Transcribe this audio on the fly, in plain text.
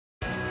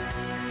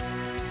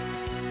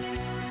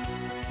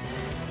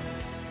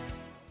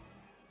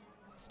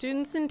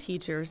Students and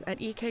teachers at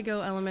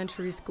Ikego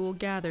Elementary School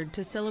gathered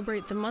to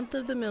celebrate the month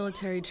of the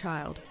military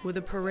child with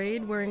a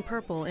parade wearing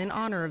purple in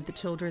honor of the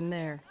children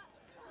there.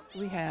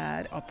 We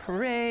had a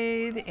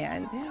parade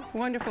and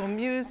wonderful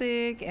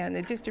music and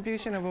the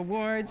distribution of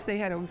awards. They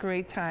had a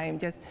great time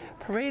just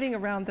parading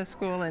around the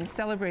school and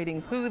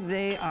celebrating who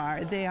they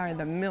are. They are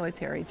the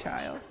military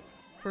child.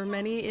 For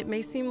many, it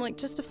may seem like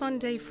just a fun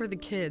day for the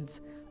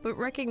kids, but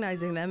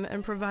recognizing them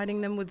and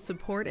providing them with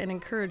support and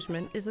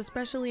encouragement is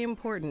especially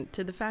important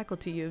to the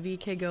faculty of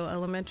Ikego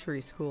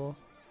Elementary School.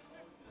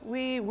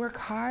 We work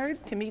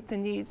hard to meet the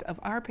needs of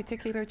our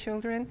particular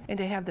children and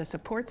to have the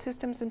support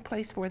systems in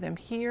place for them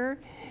here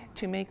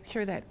to make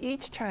sure that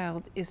each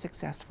child is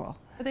successful.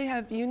 They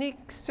have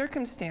unique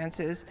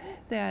circumstances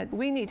that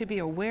we need to be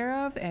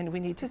aware of and we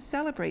need to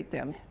celebrate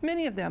them.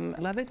 Many of them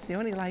love it, it's the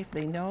only life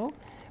they know,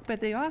 but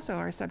they also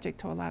are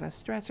subject to a lot of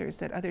stressors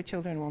that other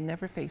children will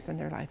never face in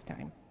their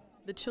lifetime.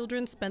 The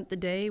children spent the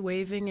day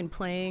waving and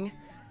playing,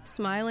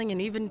 smiling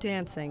and even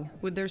dancing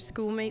with their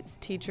schoolmates,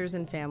 teachers,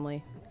 and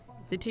family.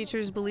 The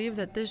teachers believe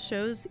that this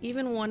shows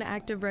even one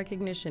act of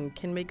recognition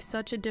can make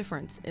such a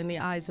difference in the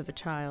eyes of a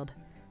child.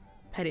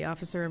 Petty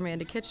Officer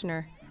Amanda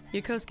Kitchner,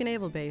 Yokosuka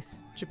Naval Base,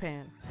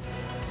 Japan.